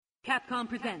Capcom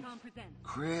presents.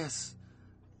 Chris,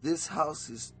 this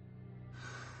house is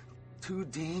too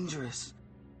dangerous.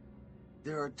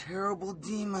 There are terrible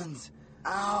demons.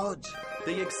 Ouch!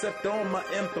 They accept all my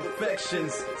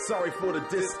imperfections. Sorry for the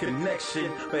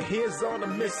disconnection, but here's all the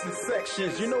missing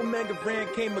sections. You know Mega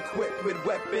Brand came equipped with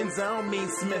weapons. I don't mean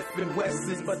Smith and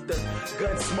Wessons, but the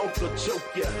gun smoke will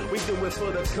choke ya. We do it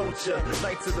for the culture.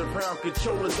 Knights of the round,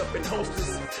 controllers up in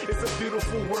holsters. It's a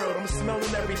beautiful world, I'm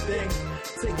smelling everything.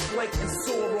 Take flight and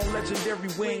soar on legendary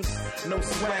wings. No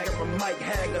swagger from Mike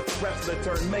Hagger. Wrestler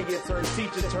turned mayor, turned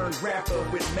teacher, turned rapper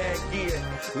with mad gear.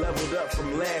 Leveled up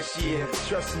from last year.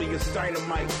 Trust me, it's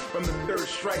dynamite. From the third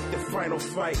strike, the final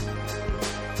fight.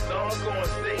 So I'm gonna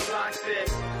stay locked in.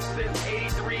 Since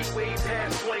 83, way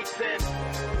past 2010.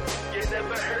 You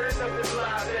never heard nothing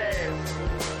live as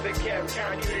the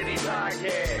Capcom Unity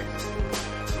Podcast.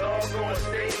 So I'm gonna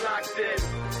stay locked in.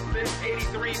 Since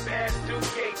 83 past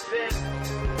 2K10.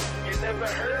 You never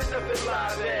heard nothing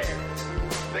live as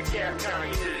the Capcom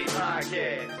Unity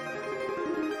Podcast.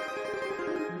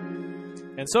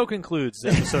 And so concludes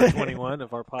episode 21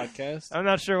 of our podcast. I'm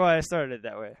not sure why I started it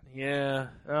that way. Yeah.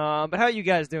 But how you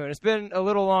guys doing? It's been a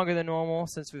little longer than normal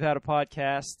since we've had a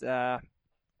podcast.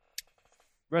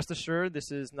 Rest assured,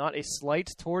 this is not a slight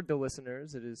toward the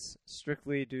listeners. It is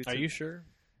strictly due to... Are you sure?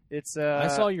 It's. I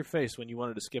saw your face when you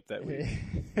wanted to skip that week.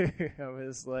 I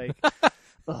was like,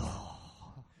 oh,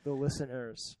 the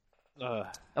listeners.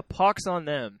 A pox on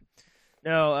them.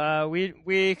 No,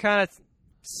 we kind of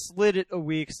slid it a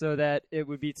week so that it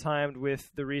would be timed with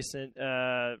the recent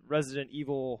Resident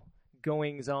Evil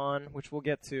goings-on, which we'll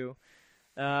get to.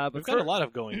 But we've got a lot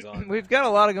of goings-on. We've got a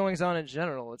lot of goings-on in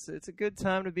general. It's a good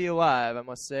time to be alive, I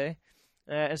must say.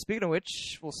 And speaking of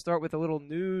which, we'll start with a little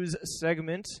news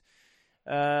segment.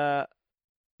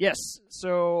 Yes,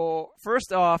 so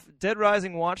first off, Dead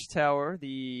Rising Watchtower,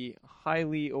 the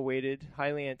highly awaited,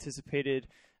 highly anticipated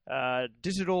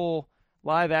digital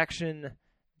live-action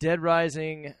Dead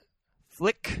Rising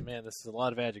flick. Man, this is a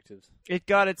lot of adjectives. It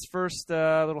got its first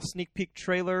little sneak peek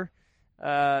trailer.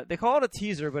 They call it a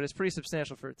teaser, but it's pretty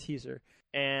substantial for a teaser.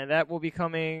 And that will be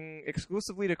coming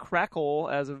exclusively to Crackle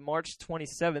as of March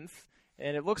 27th.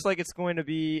 And it looks like it's going to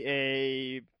be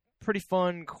a pretty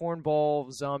fun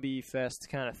cornball zombie fest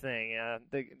kind of thing.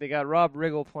 They got Rob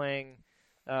Riggle playing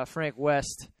Frank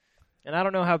West. And I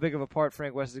don't know how big of a part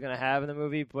Frank West is going to have in the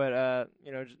movie, but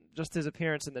just his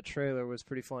appearance in the trailer was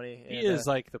pretty funny. He is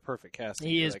like the perfect casting.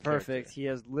 He is perfect. Character. He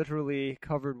has literally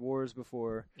covered wars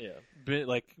before. Yeah,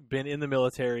 been in the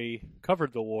military,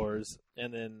 covered the wars,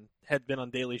 and then had been on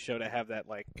Daily Show to have that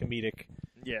like comedic,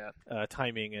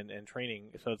 timing and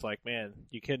training. So it's like, man,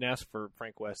 you couldn't ask for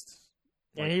Frank West.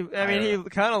 And he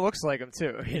kind of looks like him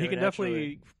too. He can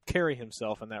definitely carry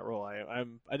himself in that role. I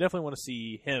definitely want to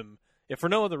see him. If for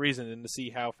no other reason than to see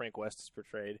how Frank West is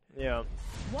portrayed. Yeah.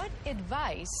 What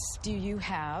advice do you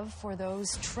have for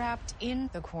those trapped in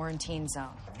the quarantine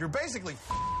zone? You're basically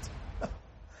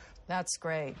That's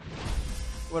great.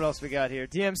 What else we got here?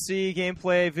 DMC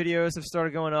gameplay videos have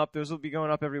started going up. Those will be going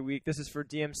up every week. This is for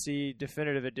DMC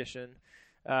Definitive Edition,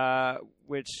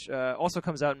 which also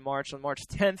comes out in March, on March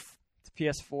 10th. It's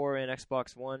PS4 and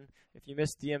Xbox One. If you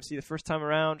missed DMC the first time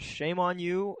around, shame on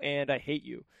you, and I hate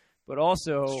you. But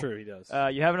also, it's true, he does.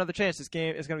 You have another chance. This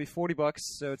game is going to be $40,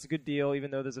 so it's a good deal,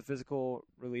 even though there's a physical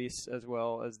release as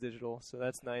well as digital. So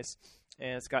that's nice.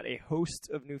 And it's got a host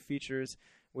of new features,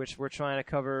 which we're trying to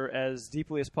cover as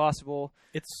deeply as possible.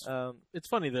 It's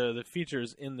funny, the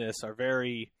features in this are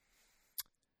very...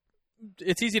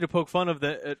 It's easy to poke fun at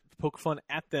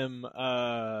them.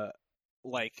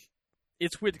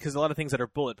 It's weird because a lot of things that are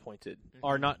bullet pointed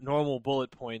are not normal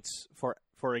bullet points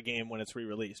for a game when it's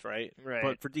re-released, right? Right.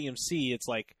 But for DMC, it's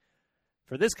like,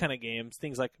 for this kind of games,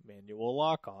 things like manual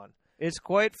lock-on. It's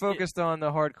quite focused on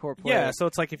the hardcore player. Yeah, so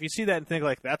it's like, if you see that and think,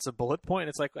 like, that's a bullet point,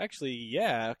 it's like, actually,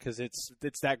 yeah, because it's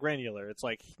that granular. It's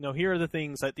like, no, here are the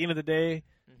things, at the end of the day,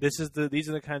 these are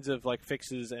the kinds of, like,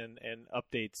 fixes and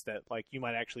updates that, like, you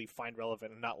might actually find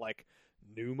relevant and not, like,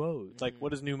 new modes. Like, what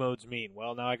does new modes mean?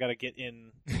 Well, now I got to get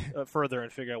in further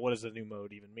and figure out what does a new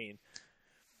mode even mean.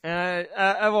 And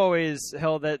I've always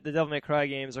held that the Devil May Cry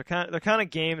games are kind of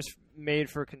games made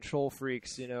for control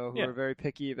freaks, who are very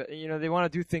picky, but they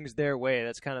want to do things their way.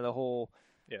 That's kind of the whole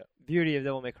beauty of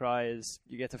Devil May Cry is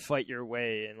you get to fight your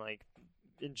way and like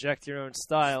inject your own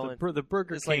style. It's the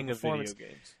Burger King of video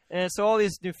games. And so all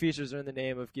these new features are in the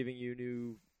name of giving you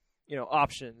new,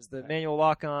 options. The manual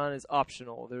lock-on is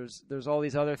optional. There's all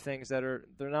these other things that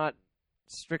they're not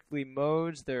strictly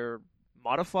modes. They're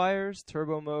modifiers,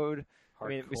 turbo mode.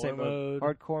 Hardcore mode,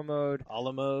 hardcore mode, a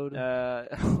la mode.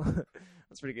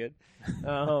 That's pretty good.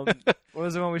 What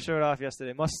was the one we showed off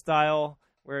yesterday? Must Style,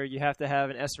 where you have to have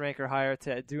an S rank or higher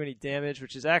to do any damage,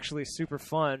 which is actually super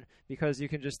fun because you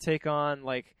can just take on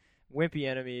like wimpy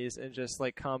enemies and just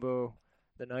like combo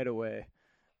the night away.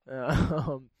 Yeah,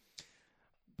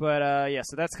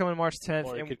 so that's coming March 10th.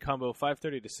 Or you could combo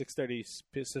 5:30 to 6:30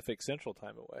 Pacific Central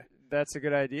Time away. That's a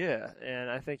good idea, and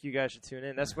I think you guys should tune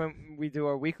in. That's when we do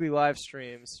our weekly live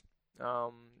streams.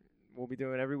 We'll be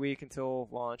doing every week until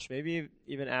launch, maybe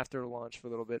even after launch for a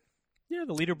little bit. Yeah,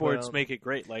 the leaderboards make it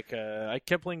great. Like I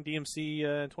kept playing DMC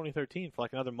in 2013 for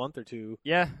like another month or two.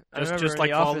 Yeah, I remember just in like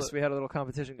the office we had a little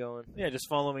competition going. Yeah, just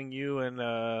following you and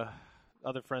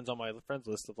other friends on my friends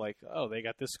list of like, oh, they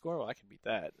got this score, well, I can beat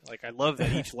that. Like, I love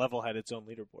that each level had its own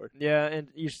leaderboard. Yeah, and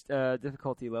each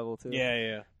difficulty level too.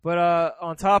 Yeah. But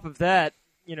on top of that,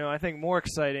 I think more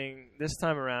exciting this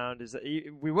time around is that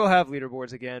we will have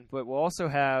leaderboards again, but we'll also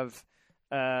have,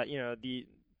 the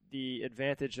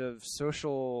advantage of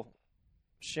social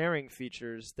sharing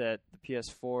features that the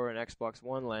PS4 and Xbox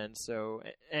One lend. So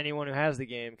anyone who has the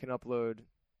game can upload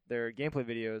their gameplay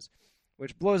videos,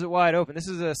 which blows it wide open. This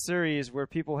is a series where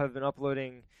people have been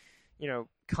uploading,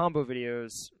 combo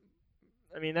videos.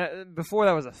 I mean, before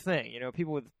that was a thing.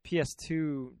 People with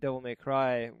PS2 Devil May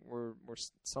Cry were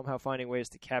somehow finding ways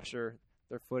to capture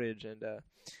their footage and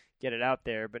get it out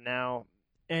there. But now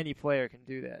any player can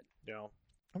do that. Yeah.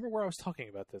 I remember where I was talking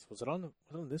about this. Was it on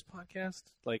this podcast?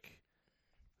 Like,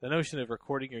 the notion of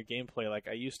recording your gameplay. Like,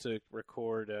 I used to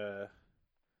record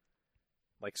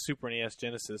like Super NES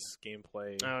Genesis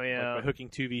gameplay. Oh yeah, like by hooking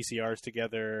two VCRs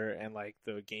together and like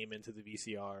the game into the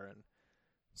VCR. And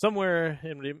somewhere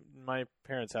in my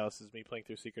parents' house is me playing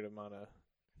through Secret of Mana,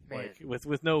 like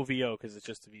with no VO because it's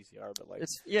just a VCR. But like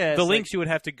the links you would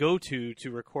have to go to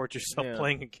record yourself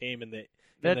playing a game in the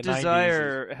that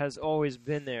desire has always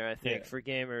been there. I think for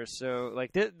gamers. So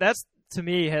like that's to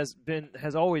me has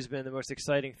always been the most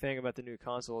exciting thing about the new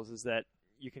consoles is that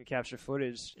you can capture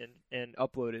footage and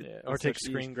upload it, or take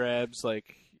screen grabs. Like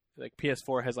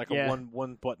PS4 has like a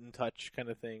one button touch kind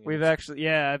of thing. We've actually,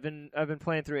 I've been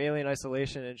playing through Alien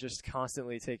Isolation and just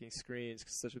constantly taking screens.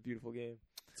 'Cause it's such a beautiful game.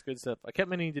 It's good stuff. I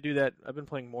kept meaning to do that. I've been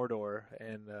playing Mordor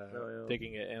and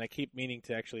digging it, and I keep meaning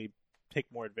to actually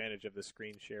take more advantage of the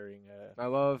screen sharing. I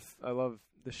love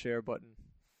the share button.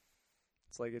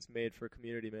 It's like it's made for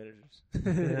community managers.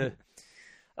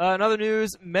 In other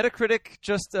news, Metacritic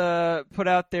just put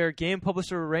out their game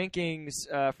publisher rankings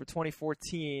for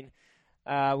 2014,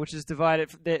 which is divided.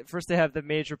 First, they have the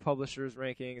major publishers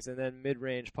rankings, and then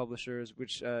mid-range publishers,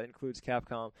 which includes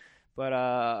Capcom.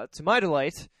 But to my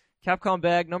delight, Capcom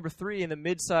bagged number 3 in the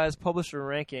mid-size publisher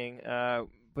ranking.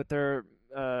 But our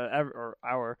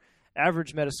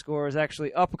average Metascore is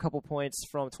actually up a couple points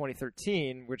from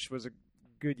 2013, which was a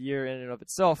good year in and of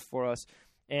itself for us.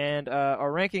 And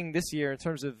our ranking this year in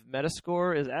terms of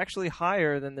Metascore is actually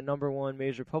higher than the number 1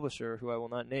 major publisher, who I will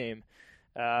not name.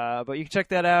 But you can check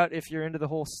that out if you're into the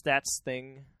whole stats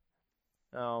thing.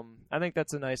 I think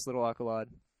that's a nice little accolade.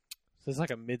 So it's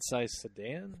like a mid-sized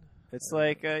sedan? It's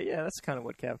like, that's kind of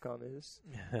what Capcom is.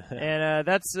 And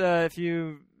that's, if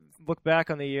you look back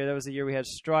on the year, that was the year we had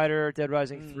Strider, Dead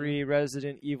Rising 3,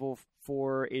 Resident Evil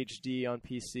 4 HD on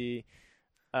PC,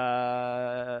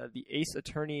 the Ace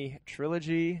Attorney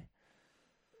trilogy,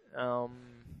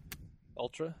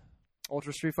 Ultra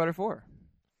Street Fighter 4.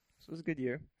 So it was a good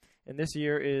year. And this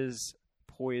year is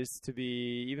poised to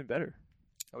be even better,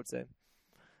 I would say.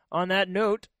 On that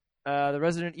note, the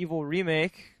Resident Evil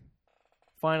remake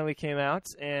finally came out,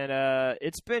 and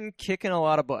it's been kicking a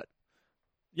lot of butt.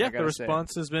 Yeah, the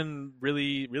response has been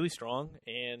really, really strong,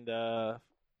 and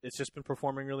it's just been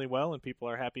performing really well, and people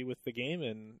are happy with the game,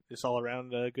 and it's all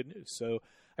around good news. So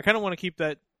I kind of want to keep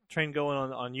that train going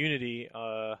on Unity.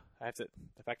 In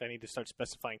fact, I need to start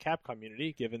specifying Capcom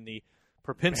Unity, given the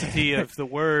propensity of the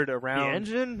word around the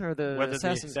engine or the whether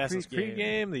Assassin's the Creed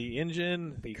game, the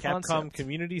engine, the concept. Capcom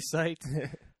community site,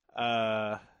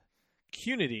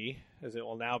 Qnity, as it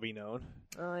will now be known.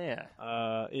 Oh yeah,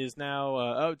 is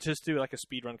now just do like a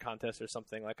speedrun contest or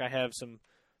something. Like I have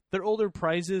they're older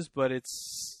prizes, but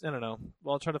it's I don't know.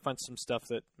 Well, I'll try to find some stuff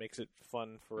that makes it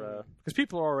fun for because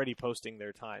people are already posting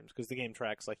their times because the game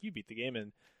tracks like you beat the game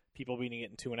and people beating it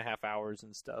in 2.5 hours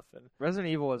and stuff. And Resident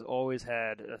Evil has always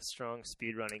had a strong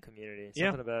speedrunning community.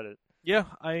 Something about it. Yeah,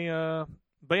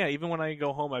 but yeah, even when I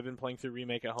go home, I've been playing through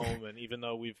Remake at home, and even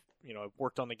though I've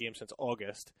worked on the game since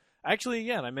August. Actually,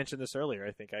 yeah, and I mentioned this earlier.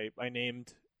 I think I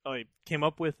came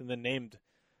up with and then named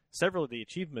several of the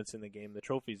achievements in the game, the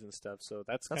trophies and stuff. So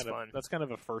that's kind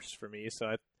of a first for me.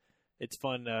 So it's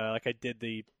fun. Like I did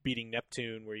the beating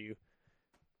Neptune, where you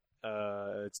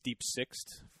It's Deep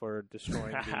Sixth for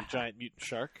destroying the giant mutant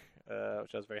shark,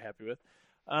 which I was very happy with.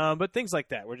 But things like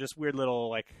that were just weird little,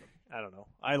 like, I don't know.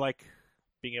 I like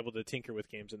being able to tinker with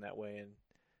games in that way and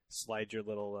slide your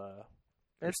little...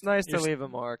 it's nice to leave a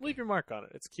mark. Leave your mark on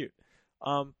it. It's cute.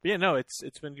 But yeah, no,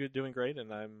 it's been doing great,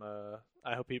 and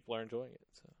I hope people are enjoying it.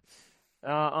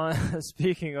 So.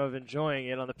 Speaking of enjoying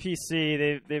it, on the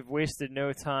PC, they've wasted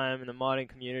no time in the modding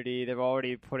community. They're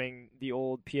already putting the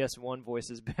old PS1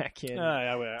 voices back in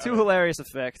to hilarious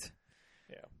effect.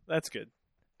 Yeah, that's good.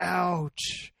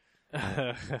 Ouch.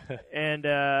 And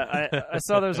I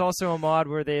saw there's also a mod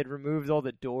where they had removed all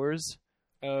the doors.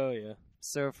 Oh yeah.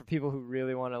 So for people who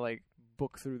really want to like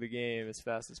book through the game as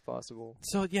fast as possible.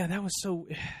 So yeah, that was so.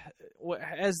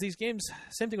 As these games,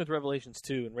 same thing with Revelations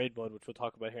 2 and Raid Mode, which we'll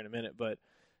talk about here in a minute. But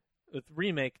with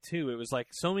Remake 2, it was like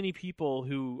so many people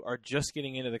who are just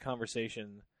getting into the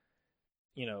conversation,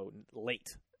 late.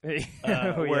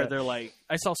 Where they're like,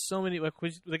 I saw so many. Like,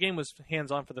 the game was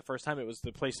hands-on for the first time. It was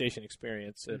the PlayStation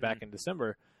experience back in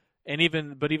December, and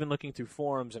even looking through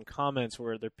forums and comments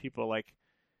where there people are like,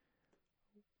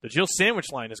 the Jill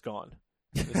sandwich line is gone.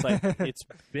 It's like it's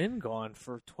been gone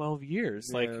for 12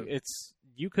 years. Yeah. Like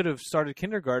you could have started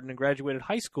kindergarten and graduated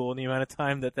high school in the amount of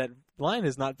time that line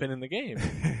has not been in the game.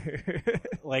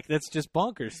 Like that's just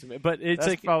bonkers to me. But it's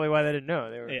that's probably why they didn't know.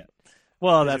 They were. Yeah.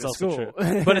 Well, that's also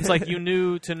true. But it's like you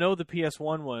knew to know the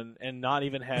PS1 one and not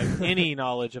even have any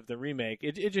knowledge of the remake.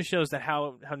 It just shows that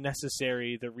how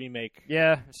necessary the remake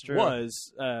it's true.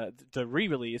 Was the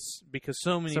re-release because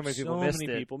so many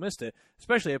people missed it,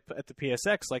 especially at the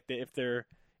PSX. Like if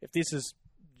this is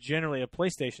generally a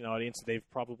PlayStation audience, they've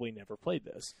probably never played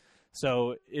this.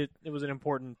 So it was an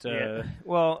important.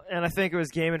 Well, and I think it was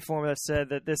Game Informer that said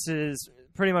that this is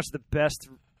pretty much the best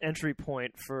entry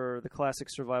point for the classic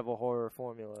survival horror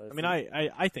formula. I mean,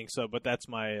 I think so, but that's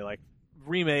my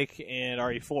remake and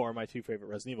RE4 are my two favorite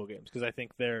Resident Evil games because I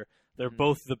think they're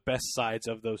both the best sides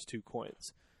of those two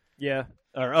coins. Yeah,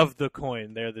 or of the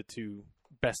coin, they're the two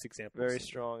best examples. Very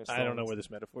strong. I don't know where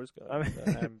this metaphor is going.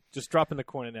 I'm just dropping the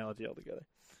coin analogy altogether.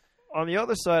 On the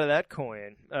other side of that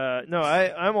coin,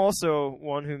 I'm also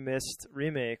one who missed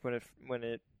Remake when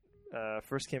it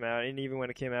first came out, and even when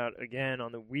it came out again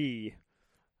on the Wii.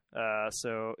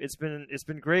 So it's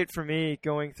been great for me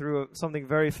going through something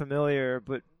very familiar,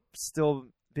 but still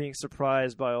being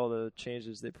surprised by all the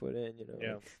changes they put in.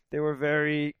 They were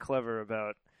very clever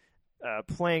about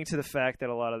playing to the fact that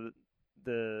a lot of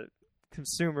the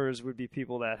consumers would be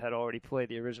people that had already played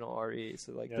the original RE.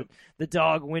 So the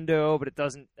dog window, but it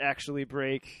doesn't actually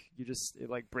break.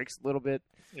 It breaks a little bit.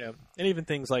 Yeah, and even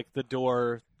things like the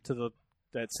door to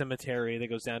that cemetery that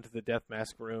goes down to the death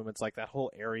mask room. It's like that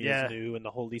whole area is new, and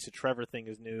the whole Lisa Trevor thing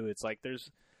is new. It's like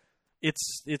it's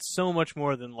so much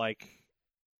more than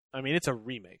it's a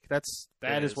remake.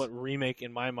 That is what remake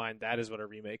in my mind. That is what a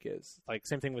remake is. Like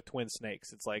same thing with Twin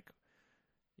Snakes. It's like,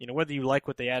 whether you like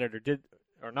what they added or did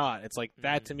or not, it's like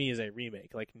that to me is a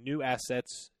remake. Like new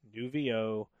assets, new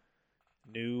VO,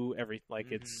 new everything.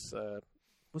 It's.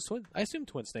 I assume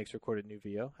Twin Snakes recorded new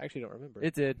VO. I actually don't remember.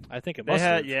 It did. I think it must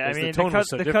have. Yeah, I mean, the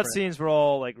cutscenes were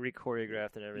all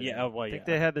re-choreographed and everything. Yeah, well, I think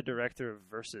they had the director of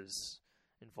Versus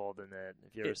involved in that.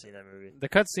 If you ever seen that movie, the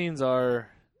cutscenes are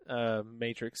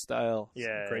Matrix style.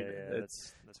 Yeah, great. Yeah,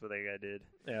 that's what that guy did.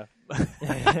 Yeah,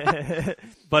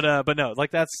 but no,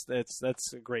 that's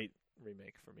a great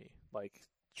remake for me.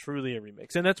 Truly a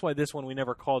remake, and that's why this one we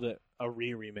never called it a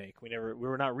remake. We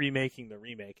were not remaking the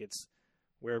remake.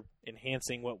 We're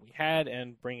enhancing what we had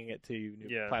and bringing it to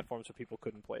new platforms so people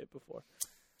couldn't play it before.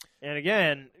 And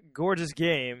again, gorgeous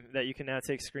game that you can now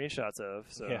take screenshots of.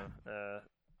 So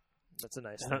that's a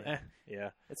nice thing.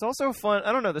 Yeah. It's also fun.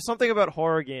 I don't know. There's something about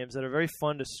horror games that are very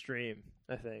fun to stream,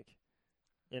 I think.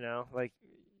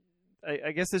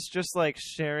 I guess it's just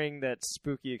sharing that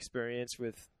spooky experience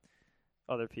with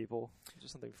other people.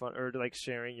 Just something fun. Or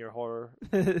sharing your horror.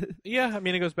 Yeah, I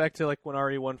mean, it goes back to when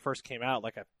RE1 first came out. I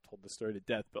told the story to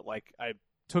death, but I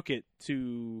took it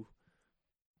to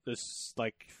this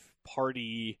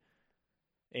party,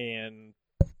 and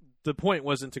the point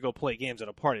wasn't to go play games at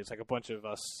a party. It's a bunch of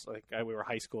us. We were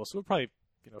high school, so we're probably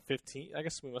 15. I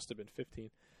guess we must have been 15.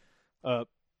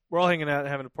 We're all hanging out,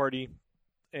 having a party,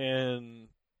 and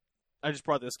I just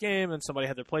brought this game, and somebody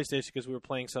had their PlayStation because we were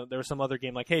playing there was some other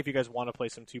game hey, if you guys want to play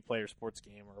some two-player sports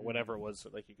game or whatever it was,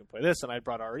 you can play this. And I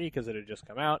brought RE because it had just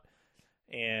come out,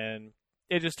 and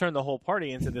it just turned the whole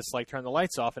party into this turn the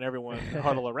lights off and everyone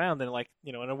huddle around. And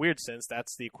in a weird sense,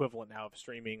 that's the equivalent now of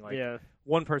streaming.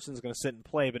 One person's going to sit and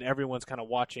play, but everyone's kind of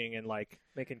watching and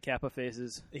making Kappa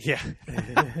faces. Yeah,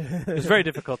 it's very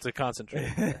difficult to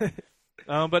concentrate.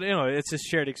 But it's a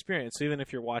shared experience. So even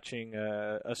if you're watching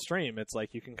a stream, it's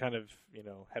like you can kind of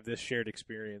have this shared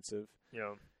experience of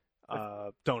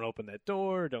don't open that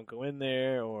door, don't go in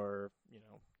there, or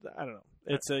I don't know.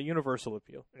 It's a universal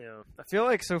appeal. Yeah, I feel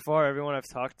like so far everyone I've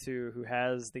talked to who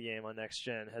has the game on next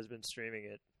gen has been streaming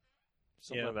it.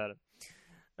 Something about it.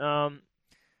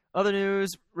 Other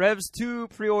news: Revs 2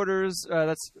 pre-orders.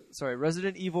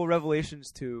 Resident Evil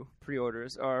Revelations 2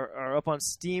 pre-orders are up on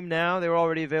Steam now. They were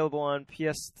already available on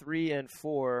PS3 and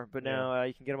 4, but now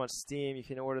you can get them on Steam. You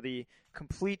can order the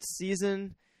complete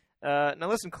season. Now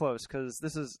listen close, because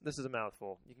this is a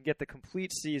mouthful. You can get the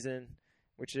complete season,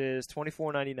 which is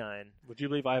 $24.99. Would you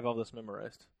believe I have all this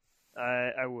memorized?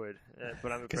 I would,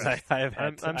 but I'm Because impressed. I have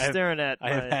had I'm staring at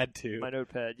I have had to. my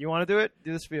notepad. You want to do it?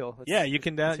 Do the spiel. You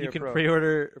can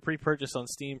pre-order on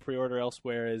Steam, pre-order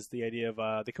elsewhere is the idea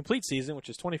of the complete season, which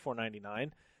is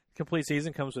 $24.99. Complete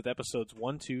season comes with episodes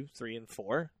 1, 2, 3, and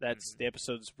 4. That's the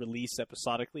episodes released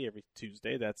episodically every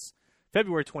Tuesday. That's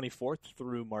February 24th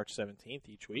through March 17th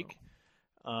each week.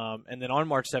 And then on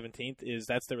March 17th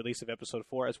that's the release of episode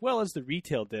 4, as well as the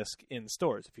retail disc in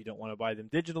stores. If you don't want to buy them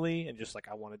digitally and just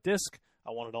I want a disc,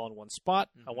 I want it all in one spot.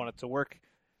 I want it to work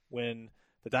when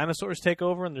the dinosaurs take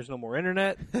over and there's no more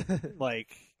internet.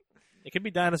 It could be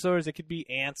dinosaurs, it could be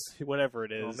ants, whatever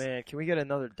it is. Oh man, can we get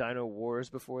another Dino Wars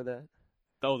before that?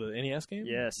 Oh, the NES game?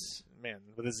 Yes. Man,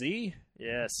 with a Z?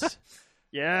 Yes.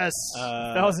 Yes.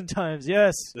 1,000 times,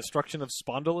 yes. Destruction of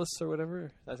Spondylus or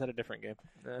whatever? That's at a different game.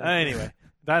 Anyway,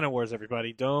 Dino Wars,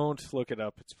 everybody. Don't look it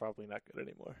up. It's probably not good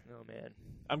anymore. Oh, man.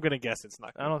 I'm going to guess it's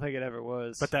not good. I don't think it ever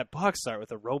was. But that box art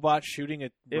with a robot shooting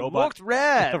it looked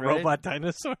rad, right? robot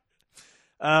dinosaur.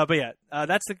 But yeah,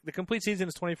 that's the complete season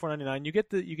is $24.99. You get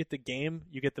the game,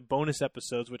 you get the bonus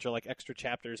episodes, which are like extra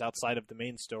chapters outside of the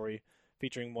main story,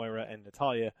 featuring Moira and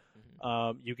Natalia.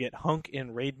 You get Hunk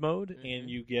in raid mode, and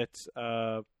you get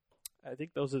I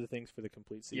think those are the things for the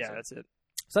complete season. Yeah, that's it.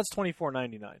 So that's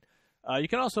 $24.99. You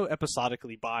can also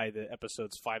episodically buy the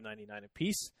episodes $5.99 a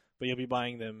piece, but you'll be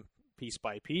buying them piece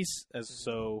by piece.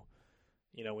 So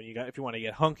when if you want to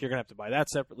get Hunk, you're gonna have to buy that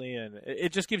separately, and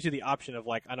it just gives you the option of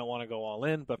I don't want to go all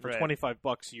in, but for $25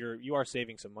 you are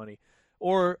saving some money.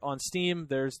 Or on Steam,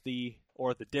 there's the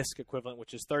disc equivalent,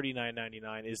 which is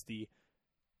 $39.99, is the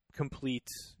complete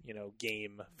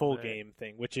game, full game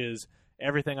thing, which is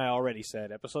everything I already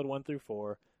said: episode 1 through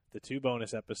 4, the 2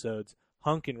 bonus episodes,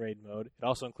 Hunk in raid mode. It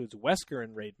also includes Wesker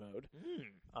in raid mode.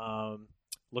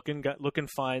 Looking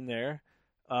fine there.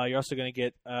 You're also going to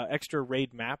get extra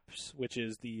raid maps, which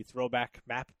is the throwback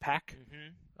map pack,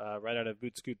 right out of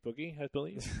Boot Scoot Boogie, I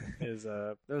believe.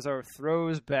 Those are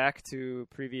throws back to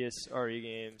previous RE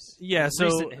games. Yeah,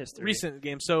 recent history. Recent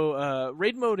games. So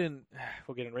raid mode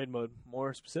we'll get in raid mode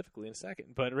more specifically in a second.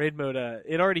 But raid mode,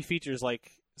 it already features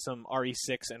some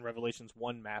RE6 and Revelations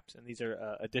 1 maps, and these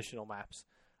are additional maps.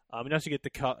 You also get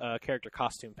the character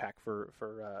costume pack for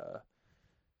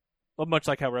much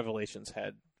like how Revelations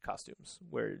had costumes,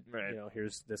 where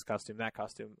here's this costume, that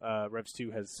costume. Revs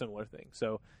 2 has similar things,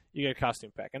 so you get a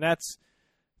costume pack, and that's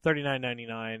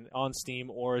 $39.99 on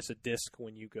Steam or as a disc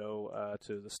when you go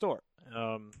to the store.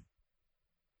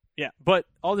 But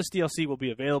all this DLC will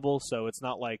be available, so it's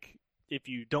not like if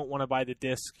you don't want to buy the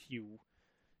disc, you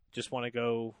just want to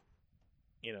go,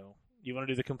 you want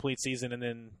to do the complete season, and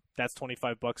then that's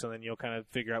 $25, and then you'll kind of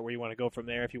figure out where you want to go from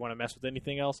there. If you want to mess with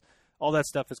anything else, all that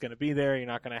stuff is going to be there. You're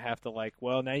not going to have to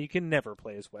now you can never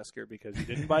play as Wesker because you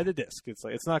didn't buy the disc.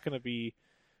 It's not going to be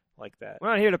like that. We're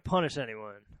not here to punish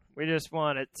anyone. We just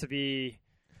want it to be,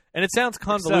 and it sounds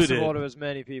convoluted, accessible to as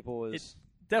many people as. It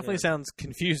definitely sounds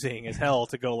confusing as hell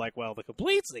to go the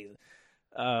complete season.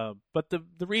 But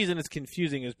the reason it's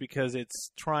confusing is because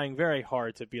it's trying very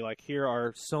hard to be here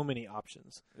are so many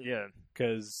options. Yeah.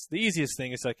 Because the easiest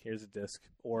thing is here's a disc,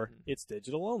 or it's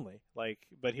digital only.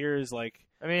 But here's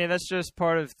I mean, that's just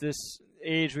part of this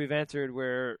age we've entered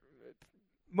where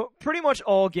pretty much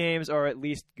all games are at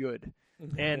least good.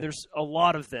 And there's a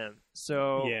lot of them.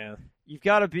 So you've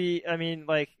got to be,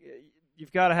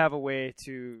 you've got to have a way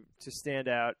to stand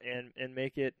out and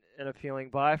make it an appealing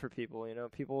buy for people.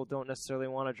 People don't necessarily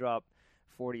want to drop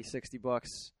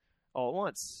 $40-$60 all at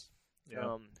once.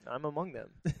 Yeah. I'm among them.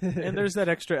 And there's that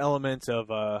extra element of,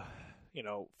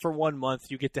 for 1 month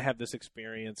you get to have this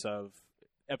experience of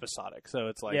episodic. So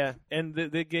it's and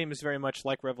the game is very much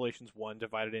like Revelations 1,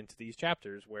 divided into these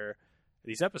chapters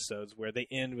these episodes where they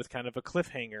end with kind of a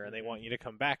cliffhanger and they want you to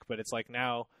come back. But it's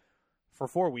now for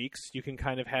 4 weeks, you can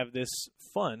kind of have this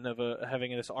fun of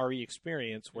having this RE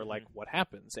experience where what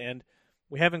happens. And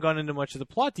we haven't gone into much of the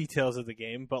plot details of the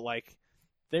game, but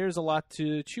there's a lot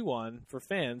to chew on for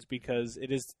fans because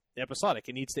it is episodic.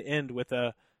 It needs to end with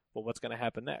well, what's going to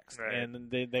happen next? Right. And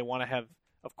they want to have,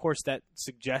 of course, that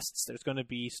suggests there's going to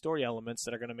be story elements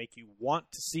that are going to make you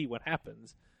want to see what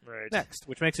happens Right. next,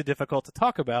 which makes it difficult to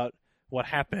talk about what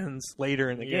happens later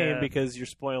in the Yeah. game because you're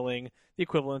spoiling the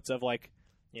equivalent of like,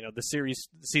 the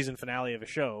season finale of a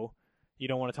show. You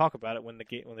don't want to talk about it when the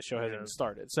show hasn't Yeah. even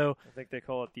started. So I think they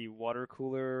call it the water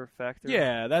cooler factor.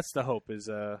 yeah, that's the hope. Is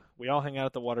we all hang out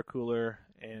at the water cooler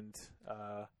and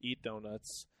eat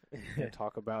donuts and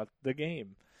talk about the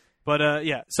game. But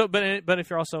yeah, so but if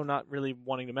you're also not really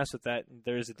wanting to mess with that,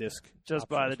 there is a disc. Just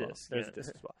option buy as the well. disc. There's Yeah. a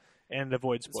disc as well, and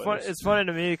avoid It's, spoilers. it's funny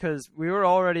to me because we were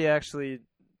already actually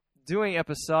doing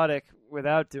episodic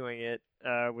without doing it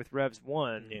with Revs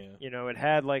 1. Yeah. It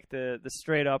had like the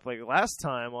straight up like last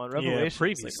time on Revelation. It's like,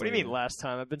 what do previously. you mean last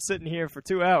time? I've been sitting here for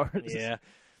 2 hours. Yeah,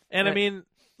 and I mean,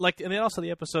 like, and then also the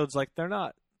episodes, like, they're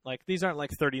not like these aren't like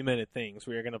 30-minute things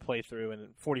where you're going to play through and in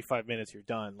 45 minutes you're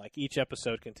done. Like each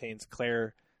episode contains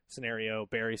Claire scenario,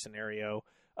 Barry scenario.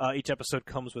 Each episode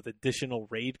comes with additional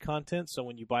raid content. So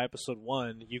when you buy episode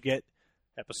 1, you get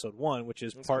episode 1, which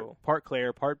is That's part cool. part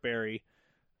Claire, part Barry,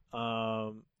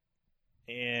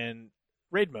 and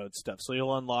raid mode stuff. So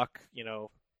you'll unlock,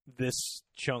 this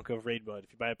chunk of raid mode.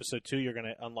 If you buy episode 2, you're going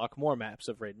to unlock more maps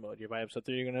of raid mode. You buy episode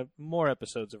 3, you're going to have more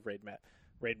episodes of raid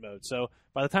mode. So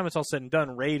by the time it's all said and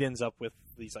done, raid ends up with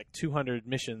these like 200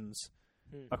 missions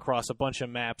across a bunch of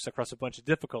maps, across a bunch of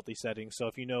difficulty settings. So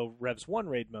if you know Revs 1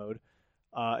 raid mode,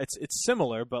 it's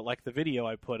similar, but like the video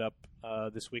I put up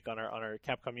this week on our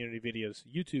Capcom Unity Videos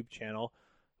YouTube channel,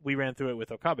 we ran through it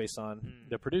with Okabe-san,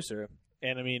 the producer.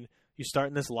 And I mean, you start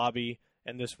in this lobby,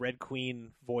 and this Red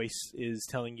Queen voice is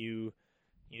telling you,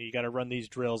 you got to run these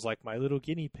drills like my little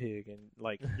guinea pig, and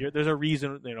like there's a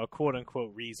reason, quote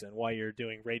unquote reason why you're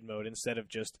doing raid mode instead of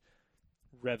just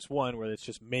Revs 1 where it's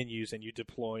just menus and you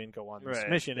deploy and go on this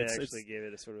mission. They It's actually gave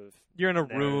it a sort of you're in a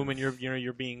narrative. room and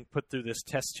you're being put through this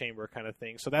test chamber kind of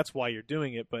thing. So that's why you're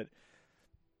doing it, but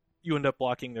you end up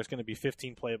blocking. There's going to be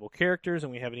 15 playable characters,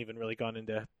 and we haven't even really gone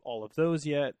into all of those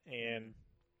yet, and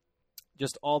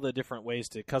just all the different ways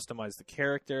to customize the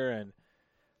character. And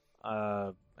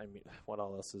I mean, what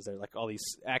all else is there? Like all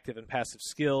these active and passive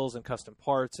skills and custom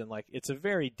parts, and like it's a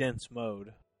very dense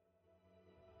mode.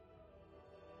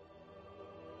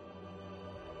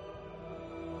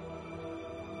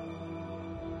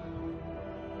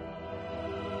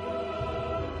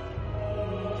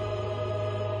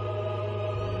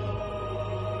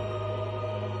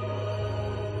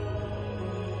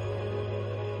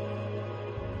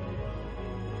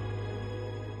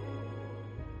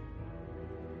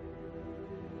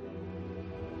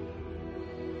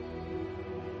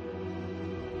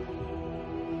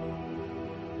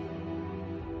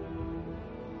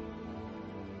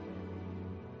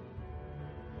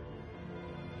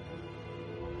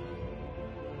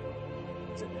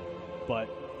 But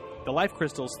the life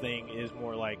crystals thing is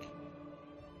more like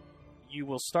you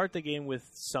will start the game with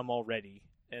some already,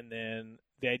 and then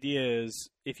the idea is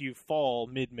if you fall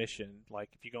mid-mission, like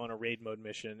if you go on a raid mode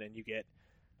mission and you get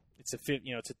it's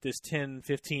at this 10,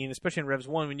 15, especially in Revs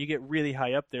 1, when you get really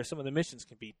high up there, some of the missions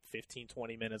can be 15,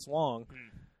 20 minutes long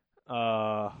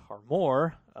or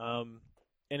more.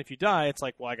 And if you die, it's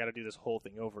like, well, I got to do this whole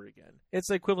thing over again. It's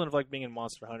the equivalent of like being in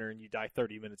Monster Hunter and you die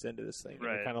 30 minutes into this thing. And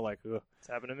Right. you're kind of like, ugh. It's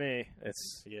happened to me.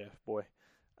 It's, yeah, boy.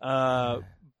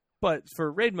 But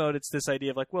for raid mode, it's this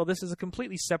idea of like, well, this is a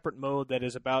completely separate mode that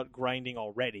is about grinding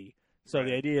already. So Right.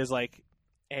 the idea is like,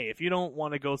 hey, if you don't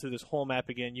want to go through this whole map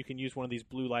again, you can use one of these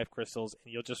blue life crystals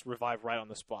and you'll just revive right on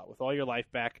the spot with all your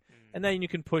life back. And then you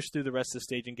can push through the rest of the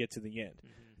stage and get to the end.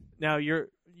 Now you're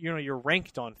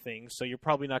ranked on things, so you're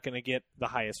probably not going to get the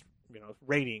highest,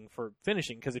 rating for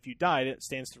finishing, because if you died, it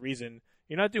stands to reason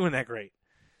you're not doing that great.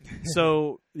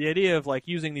 So the idea of like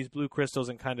using these blue crystals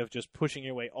and kind of just pushing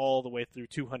your way all the way through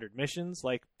 200 missions,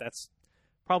 like that's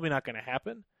probably not going to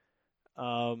happen.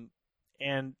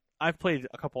 And I've played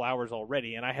a couple hours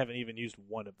already, and I haven't even used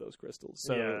one of those crystals.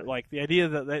 So Yeah. like the idea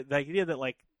that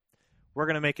like we're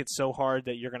going to make it so hard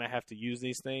that you're going to have to use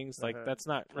these things, like that's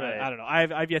not Right. I don't know.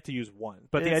 I've yet to use one.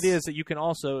 But the It's- idea is that you can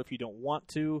also, if you don't want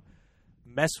to,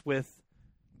 mess with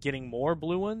getting more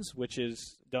blue ones, which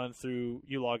is done through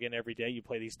you log in every day, you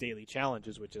play these daily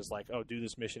challenges, which is like, oh, do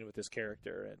this mission with this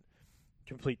character and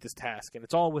complete this task, and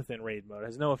it's all within raid mode. It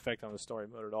has no effect on the story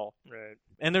mode at all. Right.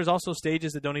 And there's also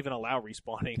stages that don't even allow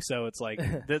respawning, so it's like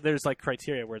there's like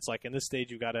criteria where it's like in this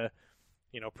stage you gotta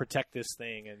protect this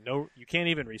thing, and no, you can't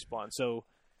even respawn. So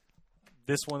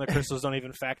this one, the crystals don't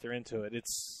even factor into it.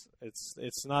 It's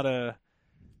not a,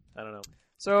 I don't know.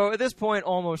 So at this point,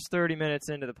 almost 30 minutes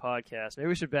into the podcast, maybe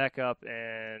we should back up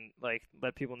and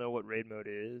let people know what raid mode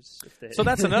is. So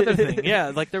that's another thing.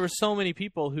 Yeah, like there were so many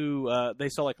people who they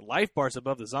saw like life bars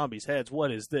above the zombies' heads.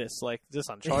 What is this? Like, is this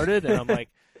Uncharted? And I'm like,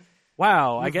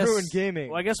 wow. I guess ruined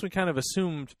gaming. Well, I guess we kind of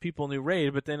assumed people knew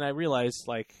raid, but then I realized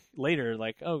like later,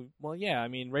 like, oh, well, yeah. I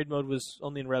mean, raid mode was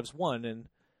only in Revs 1, and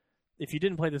if you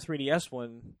didn't play the 3DS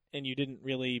one and you didn't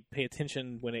really pay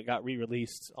attention when it got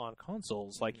re-released on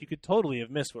consoles, like you could totally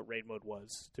have missed what raid mode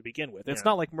was to begin with. It's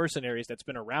not like Mercenaries that's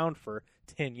been around for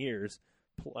 10 years.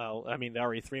 Well, I mean, the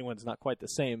RE3 one's not quite the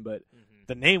same, but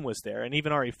the name was there, and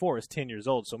even RE4 is 10 years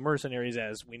old. So Mercenaries,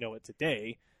 as we know it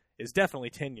today, is definitely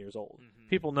 10 years old.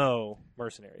 People know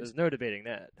Mercenaries. There's no debating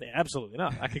that. Yeah, absolutely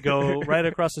not. I could go right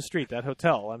across the street, that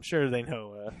hotel. I'm sure they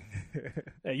know.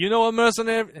 Hey, you know what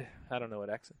Mercenary? I don't know what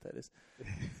accent that is.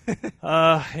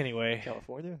 Anyway.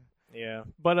 California? Yeah.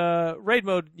 But raid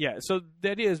mode, yeah. So the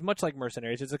idea is much like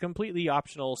Mercenaries. It's a completely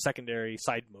optional secondary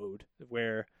side mode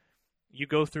where you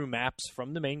go through maps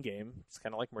from the main game. It's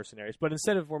kind of like Mercenaries. But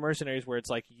instead of Mercenaries where it's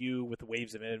like you with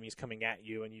waves of enemies coming at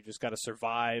you and you just got to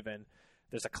survive and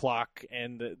there's a clock,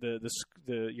 and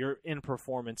your in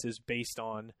performance is based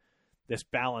on this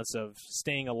balance of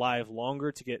staying alive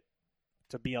longer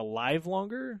to be alive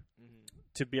longer,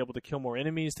 to be able to kill more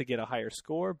enemies to get a higher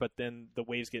score. But then the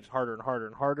waves get harder and harder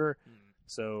and harder.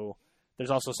 So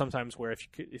there's also sometimes where if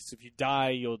you die,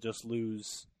 you'll just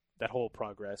lose that whole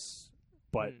progress.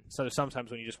 But so there's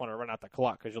sometimes when you just want to run out the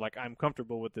clock because you're like, I'm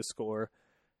comfortable with this score.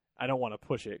 I don't want to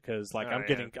push it because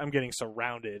I'm getting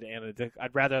surrounded, and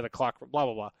I'd rather have the clock. Blah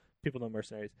blah blah. People know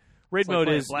Mercenaries. Raid mode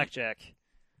is blackjack.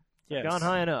 Yes. Gone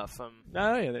high enough. Oh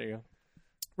yeah, there you go.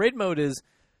 Raid mode is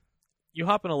you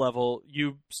hop in a level,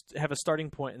 you have a starting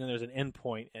point, and then there's an end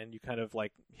point, and you kind of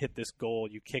like hit this goal,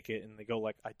 you kick it, and they go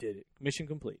like, I did it, mission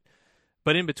complete.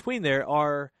 But in between there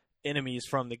are enemies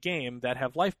from the game that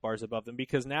have life bars above them,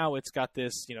 because now it's got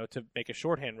this, to make a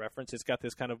shorthand reference, it's got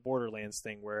this kind of Borderlands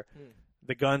thing where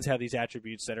the guns have these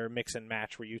attributes that are mix and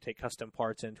match, where you take custom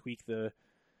parts and tweak the,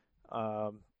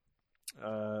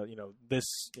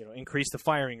 increase the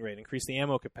firing rate, increase the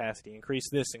ammo capacity, increase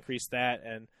this, increase that,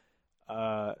 and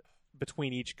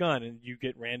between each gun, and you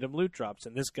get random loot drops.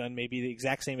 And this gun may be the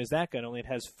exact same as that gun, only it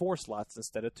has 4 slots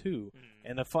instead of 2.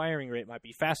 And the firing rate might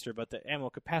be faster, but the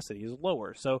ammo capacity is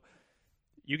lower. So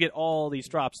you get all these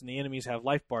drops, and the enemies have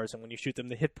life bars, and when you shoot them,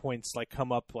 the hit points like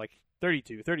come up like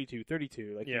 32, 32,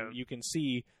 32. Like you can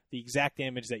see the exact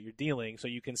damage that you're dealing, so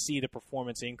you can see the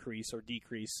performance increase or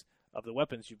decrease of the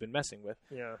weapons you've been messing with.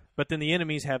 Yeah. But then the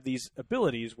enemies have these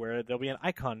abilities where there'll be an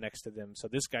icon next to them. So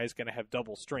this guy's going to have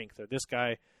double strength, or this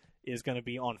guy is going to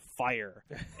be on fire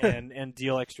and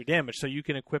deal extra damage. So you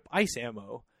can equip ice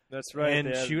ammo. That's right.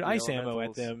 And shoot ice ammo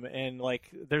at them. And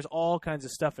like there's all kinds of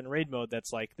stuff in raid mode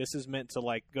that's like, this is meant to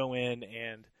like go in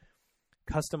and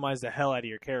customize the hell out of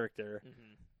your character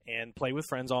and play with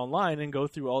friends online and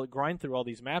grind through all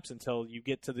these maps until you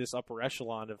get to this upper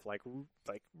echelon of like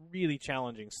really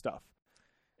challenging stuff.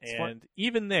 And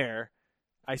even there,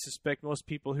 I suspect most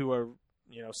people who are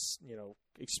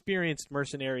experienced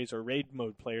Mercenaries or raid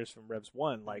mode players from Revs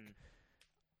 1, like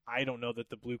I don't know that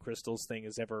the blue crystals thing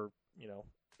is ever,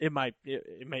 it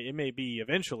may be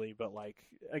eventually, but like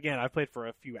again, I've played for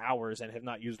a few hours and have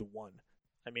not used one.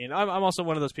 I mean, I'm also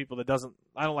one of those people that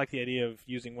I don't like the idea of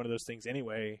using one of those things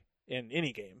anyway in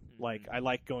any game. Like I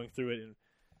like going through it, and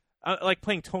I like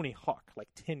playing Tony Hawk like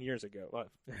 10 years ago,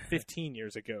 15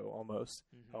 years ago almost.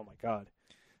 Oh my god.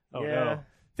 Oh no.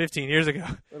 15 years ago.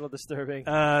 A little disturbing.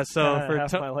 So for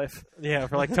half my life. Yeah,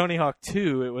 for like Tony Hawk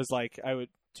 2, it was like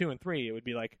 2 and 3, it would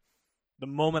be like the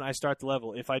moment I start the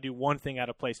level, if I do one thing out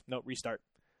of place, nope, restart.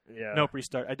 Yeah. Nope,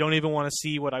 restart. I don't even want to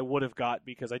see what I would have got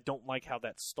because I don't like how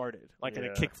that started. Like a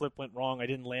kickflip went wrong, I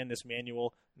didn't land this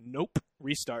manual. Nope,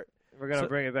 restart. We're going to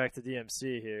bring it back to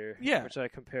DMC here, which I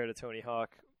compare to Tony Hawk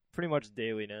pretty much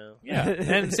daily now. Yeah,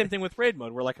 and same thing with raid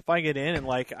mode, where like if I get in and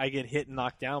like I get hit and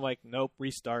knocked down, I'm like, nope,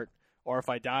 restart. Or if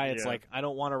I die, it's like I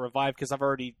don't want to revive because I've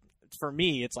already. For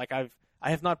me, it's like I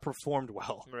have not performed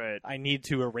well. Right. I need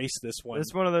to erase this one.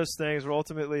 It's one of those things where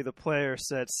ultimately the player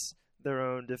sets their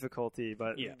own difficulty,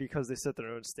 but because they set their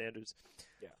own standards.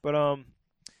 Yeah. But I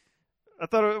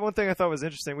thought one thing I thought was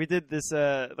interesting. We did this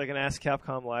like an Ask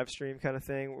Capcom live stream kind of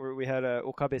thing where we had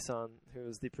Okabe-san, who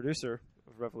was the producer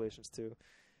of Revelations 2,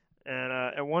 and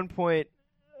at one point.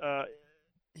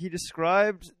 He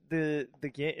described the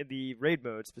raid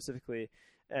mode specifically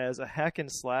as a hack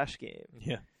and slash game.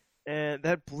 Yeah. And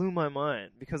that blew my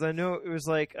mind because I know it was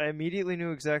like I immediately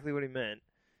knew exactly what he meant,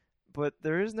 but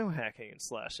there is no hacking and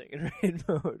slashing in raid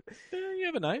mode. You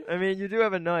have a knife. I mean, you do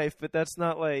have a knife, but that's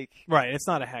not like Right, it's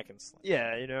not a hack and slash.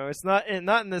 yeah, it's not in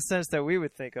the sense that we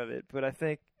would think of it. But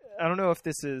I don't know if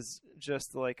this is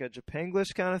just like a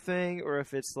Japanglish kind of thing, or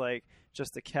if it's like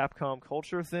just a Capcom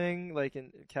culture thing. Like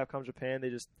in Capcom Japan, they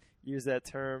just use that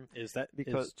term. Is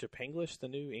Because- Japanglish the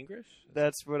new English?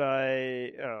 That's what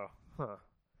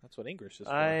That's what English is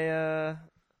for.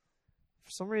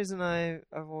 For some reason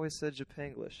I've always said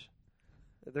Japanglish.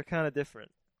 They're kind of different.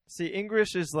 See,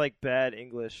 English is like bad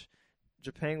English.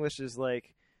 Japanglish is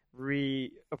like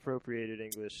reappropriated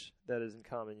English that is in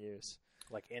common use.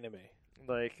 Like anime.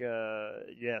 Like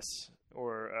yes,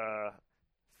 or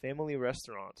family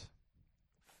restaurant.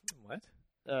 What?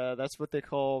 That's what they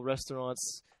call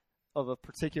restaurants of a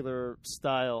particular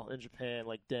style in Japan,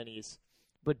 like Denny's.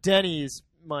 But Denny's,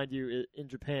 mind you, in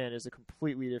Japan is a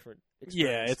completely different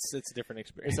experience. Yeah, it's a different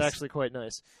experience. It's actually quite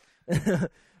nice.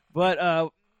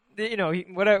 But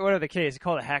whatever the case, he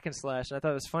called it hack and slash, and I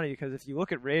thought it was funny because if you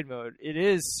look at raid mode, it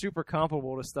is super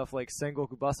comparable to stuff like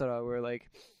Sengoku Basara, where like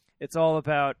it's all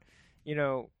about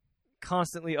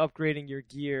constantly upgrading your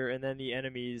gear, and then the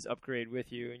enemies upgrade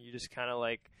with you, and you just kind of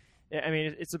like, I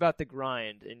mean, it's about the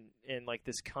grind and like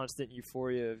this constant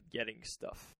euphoria of getting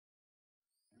stuff.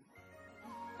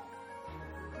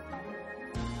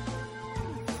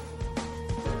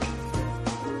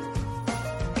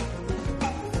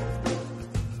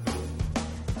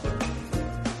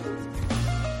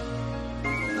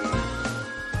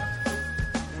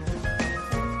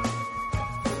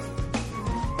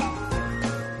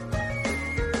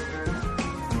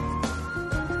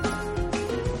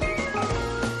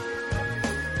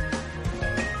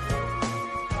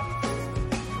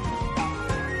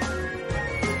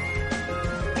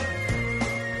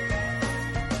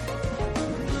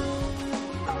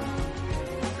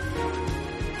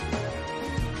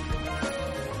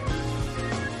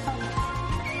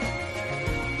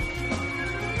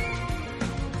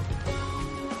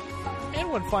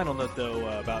 One final note, though,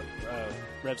 about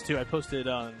Revs 2. I posted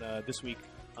on this week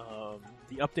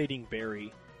the updating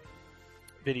Barry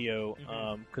video,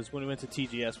 because when we went to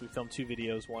TGS, we filmed 2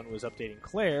 videos. One was updating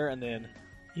Claire, and then,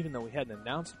 even though we hadn't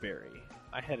announced Barry,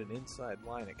 I had an inside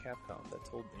line at Capcom that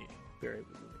told me Barry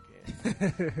was in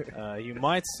the game. You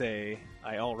might say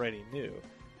I already knew.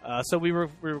 So we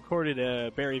recorded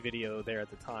a Barry video there at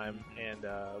the time, and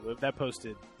that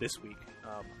posted this week.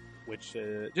 Which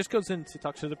just goes in to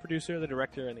talk to the producer, the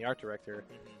director, and the art director.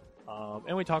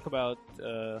 And we talk about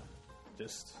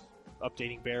just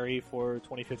updating Barry for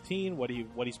 2015, what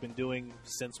he's been doing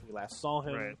since we last saw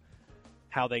him, Right.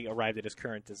 how they arrived at his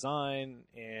current design,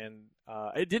 and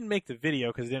it didn't make the video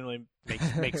because it didn't really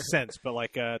make sense. But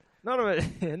like None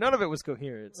of it was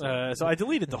coherent. So. so I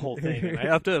deleted the whole thing, and I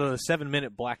uploaded a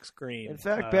 7-minute black screen. In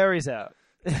fact, Barry's out.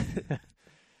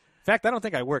 In fact, I don't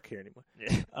think I work here anymore.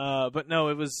 Yeah. But no,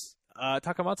 it was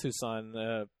Takamatsu-san,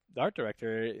 the art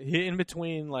director. In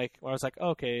between, like, where I was like,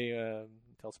 okay,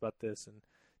 tell us about this, and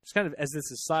just kind of as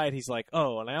this aside, he's like,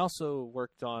 oh, and I also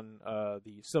worked on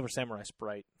the Silver Samurai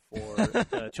sprite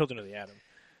for Children of the Atom,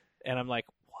 and I'm like,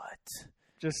 what?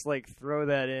 Just like throw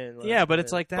that in. Like, Yeah, but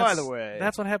it's like by the way,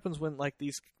 that's what happens when like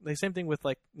the same thing with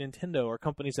like Nintendo or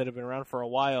companies that have been around for a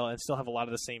while and still have a lot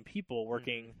of the same people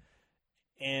working,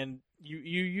 and you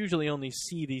usually only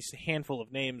see these handful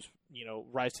of names,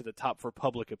 rise to the top for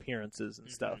public appearances and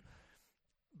stuff.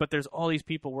 But there's all these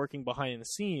people working behind the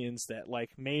scenes that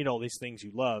like made all these things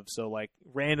you love. So like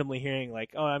randomly hearing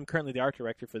like, oh, I'm currently the art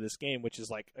director for this game, which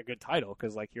is like a good title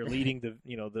because like you're leading the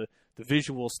the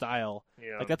visual style.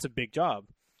 Yeah. Like that's a big job.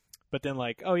 But then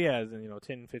like, oh yeah,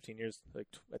 10, 15 years, like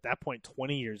at that point,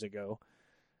 20 years ago.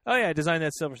 Oh yeah, I designed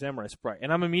that Silver Samurai sprite,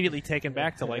 and I'm immediately taken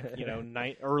back to like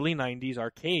early '90s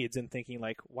arcades and thinking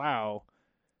like, wow,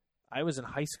 I was in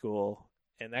high school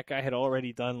and that guy had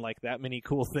already done like that many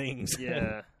cool things.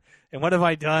 Yeah. And what have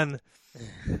I done?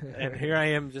 And here I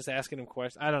am just asking him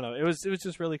questions. I don't know. It was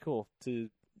just really cool to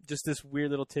just this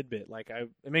weird little tidbit. Like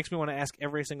it makes me want to ask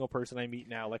every single person I meet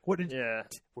now. Like, what did? Yeah.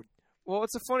 Well,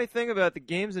 what's the funny thing about the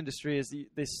games industry is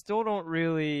they still don't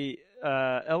really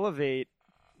elevate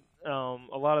a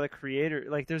lot of the creator.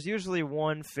 Like, there's usually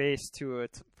one face to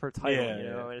it per title,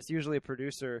 and it's usually a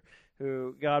producer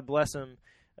who, God bless him,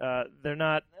 they're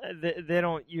not. They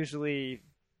don't usually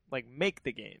like make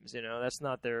the games. That's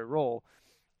not their role.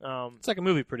 It's like a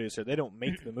movie producer. They don't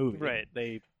make the movie. Right.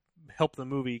 They help the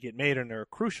movie get made and are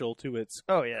crucial to its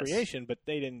creation, but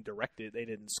they didn't direct it. They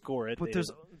didn't score it. But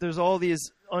there's all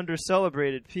these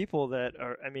under-celebrated people that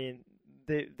are. I mean,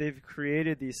 they've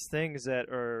created these things that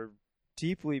are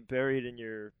deeply buried in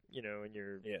your in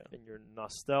your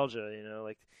nostalgia.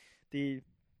 Like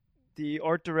the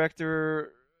art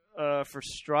director for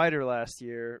Strider last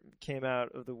year came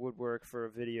out of the woodwork for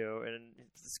a video, and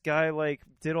this guy like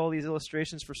did all these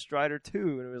illustrations for Strider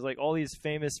 2, and it was like all these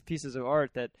famous pieces of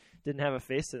art that didn't have a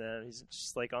face to them. He's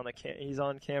just like he's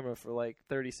on camera for like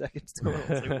 30 seconds total.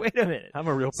 It's like, wait a minute, I'm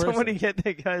a real person. Somebody get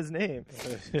that guy's name.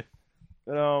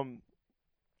 But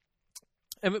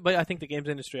I think the games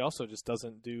industry also just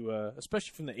doesn't do,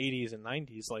 especially from the 80s and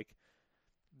 90s. Like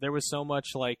there was so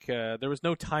much like there was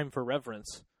no time for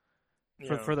reverence.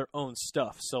 For their own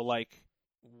stuff. So, like,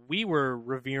 we were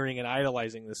revering and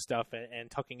idolizing this stuff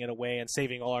and tucking it away and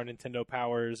saving all our Nintendo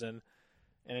powers and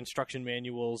instruction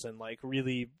manuals and, like,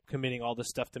 really committing all this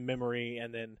stuff to memory.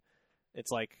 And then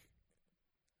it's like,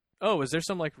 oh, is there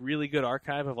some, like, really good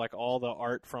archive of, like, all the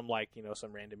art from, like, you know,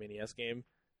 some random NES game?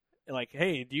 Like,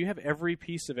 hey, do you have every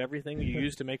piece of everything you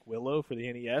used to make Willow for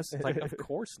the NES? It's like, of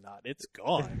course not. It's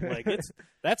gone. Like,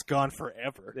 that's gone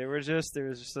forever. There was just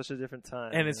such a different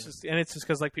time. And it's just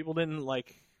because like people didn't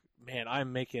like, man,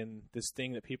 I'm making this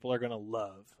thing that people are gonna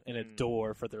love and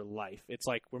adore for their life. It's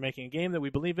like we're making a game that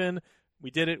we believe in. We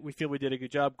did it. We feel we did a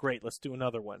good job. Great. Let's do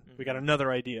another one. We got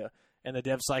another idea. And the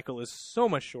dev cycle is so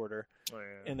much shorter,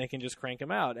 and they can just crank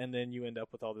them out, and then you end up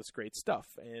with all this great stuff.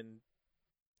 And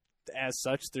as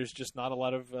such, there's just not a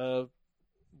lot of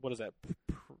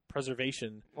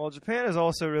preservation. Well, Japan is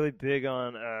also really big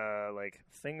on like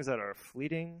things that are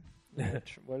fleeting.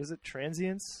 What is it?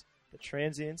 Transience? The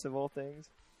transience of all things.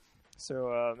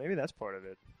 So maybe that's part of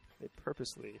it. They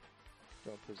purposely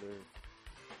don't preserve.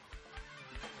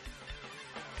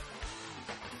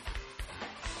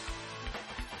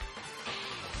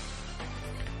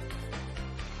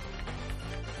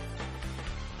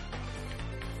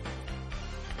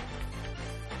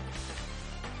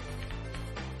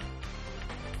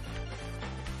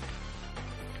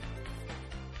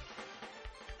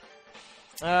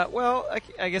 Well,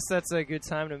 I guess that's a good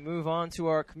time to move on to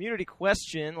our community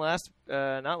question.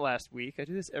 Not last week. I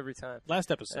do this every time. Last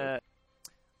episode.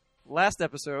 Last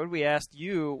episode, we asked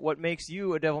you what makes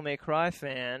you a Devil May Cry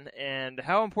fan, and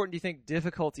how important do you think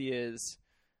difficulty is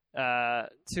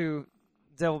to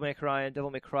Devil May Cry and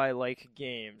Devil May Cry-like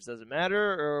games? Does it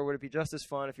matter, or would it be just as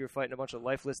fun if you were fighting a bunch of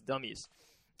lifeless dummies?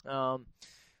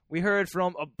 We heard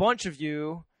from a bunch of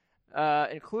you,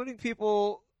 including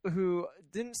people who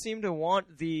didn't seem to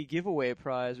want the giveaway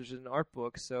prize, which is an art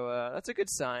book, so that's a good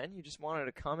sign. You just wanted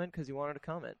to comment because you wanted to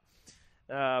comment.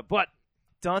 But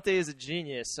Dante is a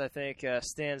genius, I think,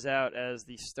 stands out as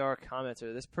the star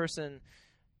commenter. This person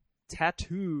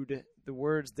tattooed the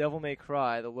words Devil May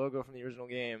Cry, the logo from the original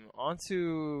game,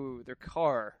 onto their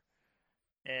car,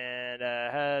 and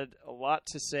had a lot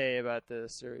to say about the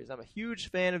series. I'm a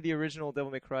huge fan of the original Devil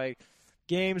May Cry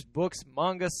games, books,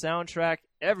 manga, soundtrack,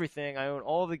 everything. I own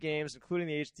all of the games, including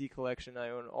the HD collection.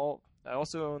 I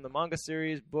also own the manga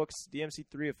series, books,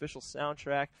 DMC3 official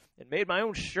soundtrack, and made my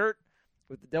own shirt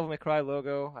with the Devil May Cry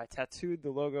logo. I tattooed the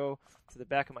logo to the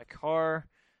back of my car,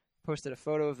 posted a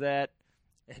photo of that.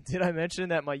 And did I mention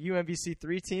that my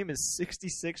UMVC3 team is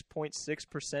 66.6%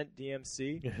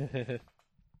 DMC?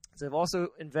 So I've also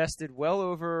invested well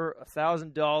over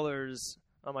 $1,000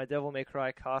 on my Devil May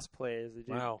Cry cosplays.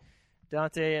 Wow.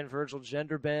 Dante and Virgil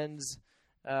gender bends,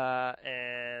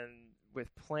 and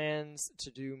with plans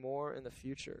to do more in the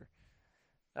future.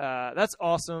 That's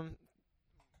awesome.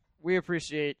 We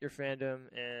appreciate your fandom,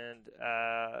 and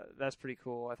that's pretty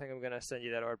cool. I think I'm going to send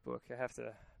you that art book. I have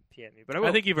to PM you, but I will.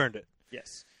 I think you've earned it.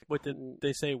 Yes. What did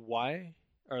they say? Why?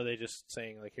 Or are they just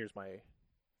saying like, "Here's my"?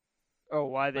 Oh,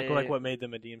 why they like what made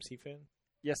them a DMC fan?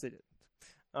 Yes, they did.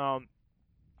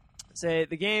 Say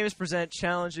the games present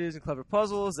challenges and clever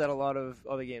puzzles that a lot of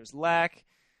other games lack.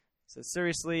 So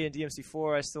seriously, in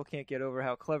DMC4, I still can't get over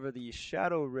how clever the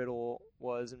Shadow Riddle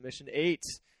was in Mission 8.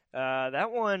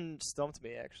 That one stumped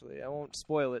me, actually. I won't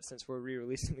spoil it since we're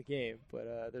re-releasing the game, but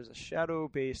there's a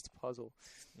shadow-based puzzle.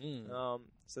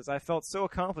 Says I felt so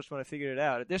accomplished when I figured it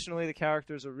out. Additionally, the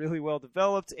characters are really well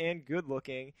developed and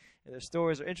good-looking, and their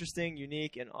stories are interesting,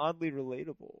 unique, and oddly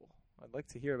relatable. I'd like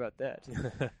to hear about that.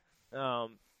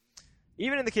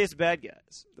 Even in the case of bad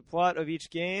guys, the plot of each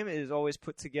game is always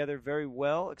put together very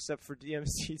well, except for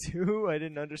DMC2. I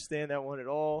didn't understand that one at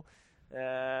all.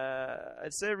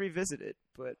 I'd say revisit it,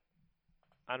 but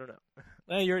I don't know.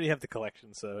 You already have the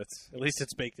collection, so at least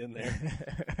it's baked in there.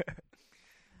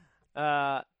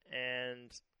 And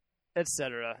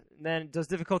etc. Then, does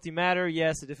difficulty matter?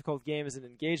 Yes, a difficult game is an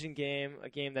engaging game. A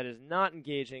game that is not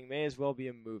engaging may as well be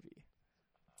a movie.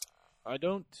 I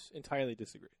don't entirely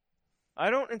disagree. I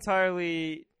don't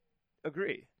entirely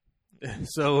agree.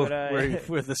 So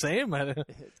we're the same?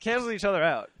 Cancel each other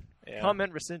out. Yeah.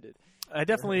 Comment rescinded. I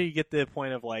definitely get the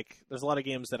point of, like, there's a lot of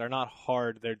games that are not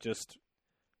hard, they're just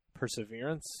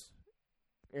perseverance.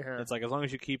 Yeah. It's like, as long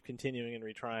as you keep continuing and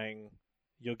retrying,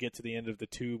 you'll get to the end of the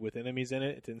tube with enemies in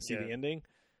it and see the ending.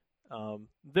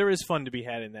 There is fun to be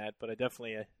had in that, but I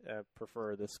definitely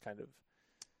prefer this kind of...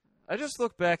 I just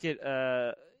look back at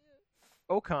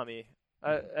Okami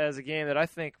as a game that I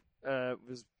think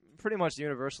was pretty much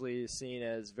universally seen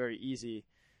as very easy,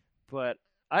 but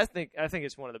I think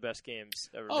it's one of the best games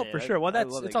ever made. Oh, for sure. Well,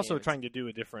 it's also game. trying to do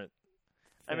a different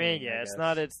thing, I mean, yeah, it's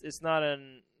not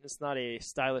a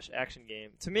stylish action game.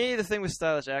 To me, the thing with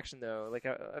stylish action, though, like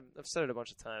I've said it a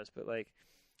bunch of times, but like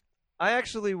I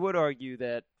actually would argue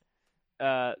that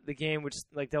the game would,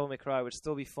 like Devil May Cry, would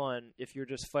still be fun if you're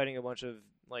just fighting a bunch of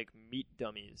like meat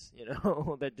dummies, you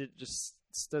know, that just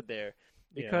stood there.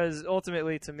 Because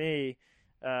ultimately, to me,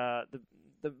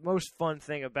 the most fun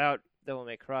thing about Devil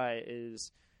May Cry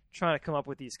is trying to come up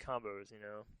with these combos. You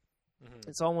know,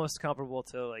 it's almost comparable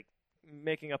to like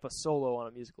making up a solo on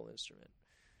a musical instrument.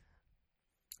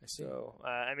 So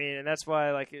I mean, and that's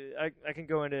why like I can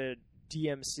go into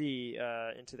DMC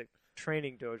into the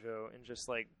training dojo and just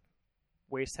like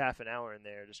waste half an hour in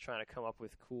there just trying to come up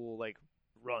with cool like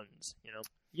runs, you know.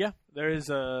 Yeah, there's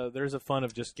a fun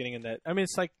of just getting in that. I mean,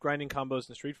 it's like grinding combos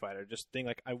in Street Fighter. Just think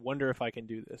like, I wonder if I can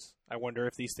do this. I wonder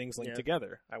if these things link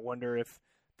together. I wonder if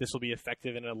this will be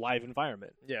effective in a live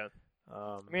environment. Yeah.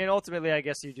 I mean, ultimately, I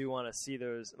guess you do want to see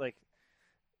those, like,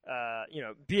 you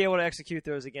know, be able to execute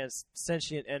those against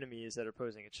sentient enemies that are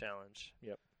posing a challenge.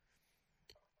 Yep.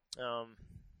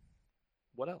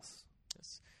 What else?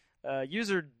 Yes.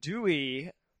 User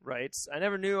Dewey writes, I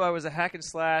never knew I was a hack and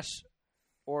slash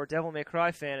or Devil May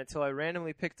Cry fan until I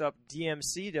randomly picked up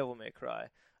DMC Devil May Cry.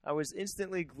 I was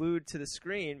instantly glued to the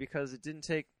screen because it didn't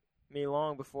take me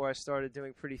long before I started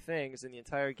doing pretty things, and the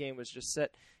entire game was just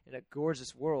set in a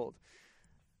gorgeous world.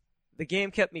 The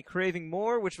game kept me craving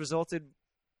more, which resulted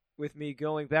with me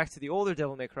going back to the older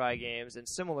Devil May Cry games and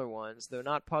similar ones, though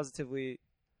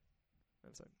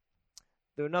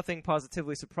nothing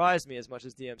positively surprised me as much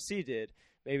as DMC did.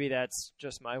 Maybe that's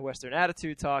just my Western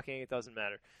attitude talking. It doesn't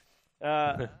matter.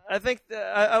 I think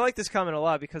I like this comment a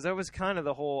lot because that was kind of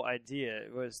the whole idea,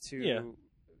 was to,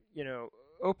 you know,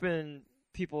 open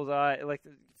people's eyes, like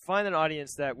find an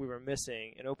audience that we were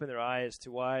missing and open their eyes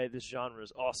to why this genre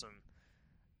is awesome.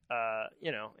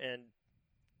 You know, and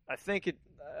I think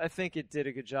it did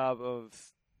a good job of,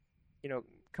 you know,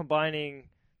 combining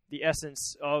the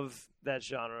essence of that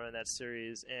genre and that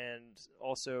series and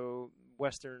also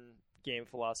Western game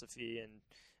philosophy and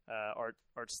art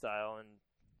style, and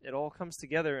it all comes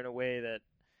together in a way that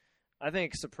I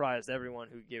think surprised everyone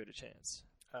who gave it a chance.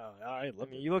 I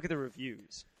loved it. You look at the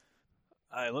reviews.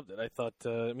 I loved it. I thought,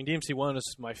 DMC 1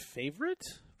 is my favorite,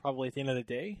 probably at the end of the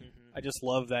day. Mm-hmm. I just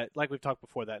love that, like we've talked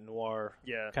before, that noir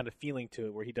kind of feeling to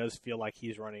it, where he does feel like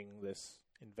he's running this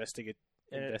investigative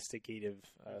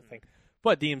thing.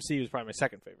 But DMC was probably my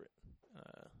second favorite.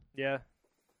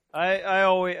 I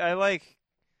like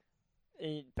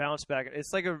bounce back.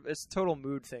 It's like it's a total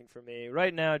mood thing for me.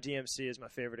 Right now, DMC is my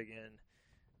favorite again.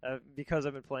 Because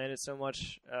I've been playing it so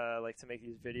much, like to make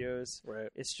these videos. Right.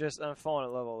 It's just I'm falling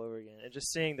in love all over again, and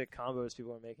just seeing the combos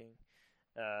people are making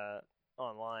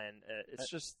online. It's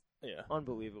just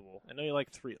unbelievable. I know you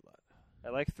like 3 a lot. I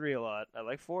like 3 a lot. I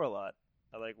like 4 a lot.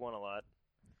 I like 1 a lot.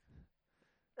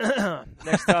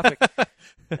 Next topic.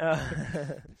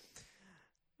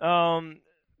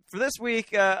 For this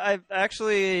week, I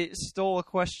actually stole a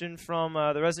question from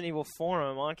the Resident Evil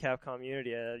forum on Capcom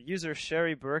Unity. User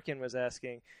Sherry Birkin was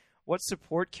asking, what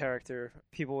support character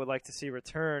people would like to see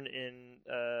return in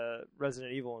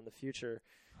Resident Evil in the future?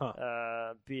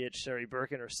 Be it Sherry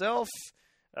Birkin herself,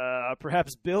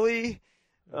 perhaps Billy,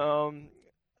 who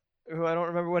I don't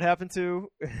remember what happened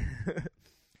to.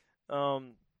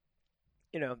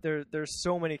 You know, there's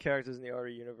so many characters in the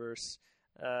RE universe,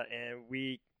 and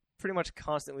we pretty much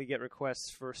constantly get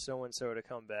requests for so-and-so to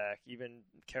come back, even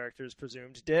characters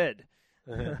presumed dead.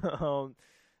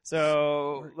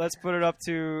 So let's put it up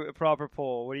to a proper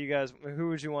poll. Who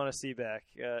would you want to see back?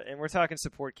 And we're talking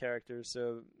support characters,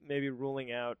 so maybe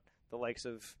ruling out the likes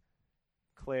of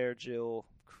Claire, Jill,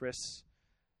 Chris,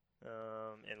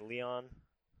 and Leon.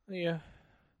 Yeah.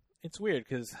 It's weird,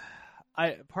 because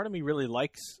part of me really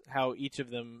likes how each of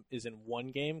them is in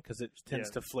one game, because it tends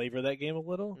to flavor that game a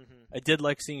little. Mm-hmm. I did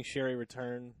like seeing Sherry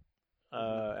return,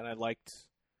 and I liked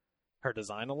her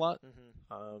design a lot.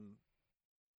 Mm-hmm.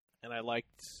 And I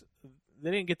liked,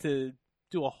 they didn't get to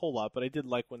do a whole lot, but I did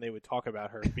like when they would talk about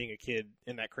her being a kid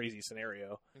in that crazy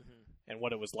scenario and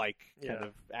what it was like kind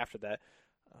of after that.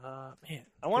 Man.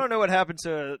 I want to know what happened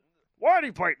to, why'd he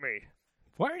bite me?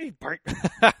 Why are you bark?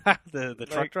 the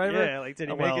truck Like, driver? Yeah, like did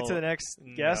he make it to the next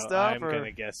gas stop? I'm or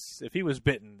gonna guess if he was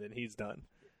bitten, then he's done.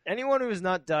 anyone who has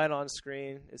not died on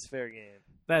screen is fair game.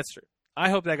 That's true. I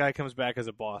hope that guy comes back as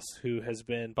a boss who has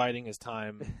been biding his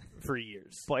time for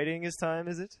years. Biting his time,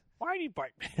 is it? Why do you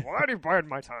bite me? Why do you bite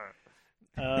my time?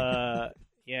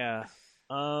 Yeah.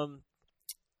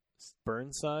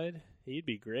 Burnside, he'd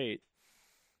be great.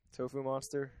 Tofu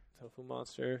monster. Tofu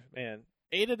monster, man.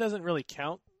 Ada doesn't really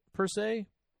count per se,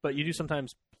 but you do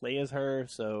sometimes play as her,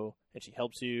 and she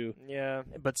helps you. Yeah,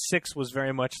 But 6 was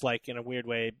very much like, in a weird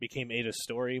way, became Ada's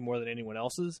story more than anyone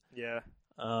else's. yeah.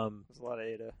 There's a lot of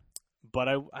Ada. But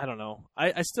I don't know.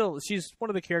 I still, she's one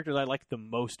of the characters I like the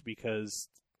most because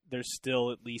there's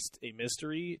still at least a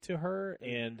mystery to her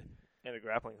and And a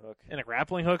grappling hook. a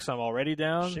grappling hook, so I'm already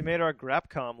down. She made our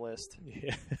Grapcom list.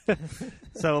 Yeah.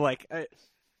 So like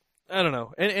I don't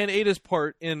know. And Ada's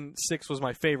part in 6 was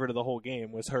my favorite of the whole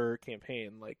game, was her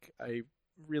campaign. Like I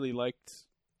really liked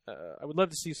I would love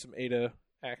to see some Ada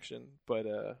action, but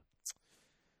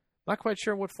not quite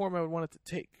sure what form I would want it to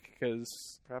take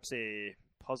cuz Perhaps a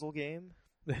puzzle game?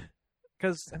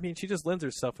 I mean, she just lends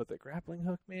herself with the grappling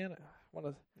hook, man. I want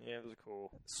to Yeah, it was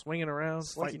cool. swinging around,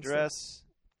 Slinky fighting dress,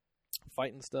 stuff,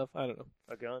 fighting stuff. I don't know.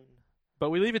 a gun. But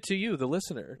we leave it to you, the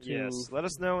listener, to Yes. Let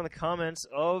us know in the comments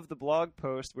of the blog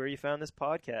post where you found this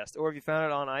podcast. Or if you found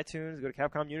it on iTunes, go to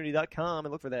CapcomUnity.com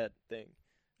and look for that thing.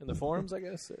 in the forums, I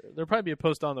guess. Or there'll probably be a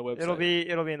post on the website. It'll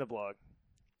be in the blog.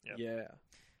 Yep. Yeah.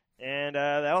 And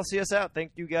that'll see us out.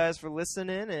 Thank you guys for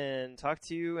listening, and talk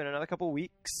to you in another couple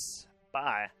weeks.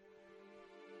 Bye.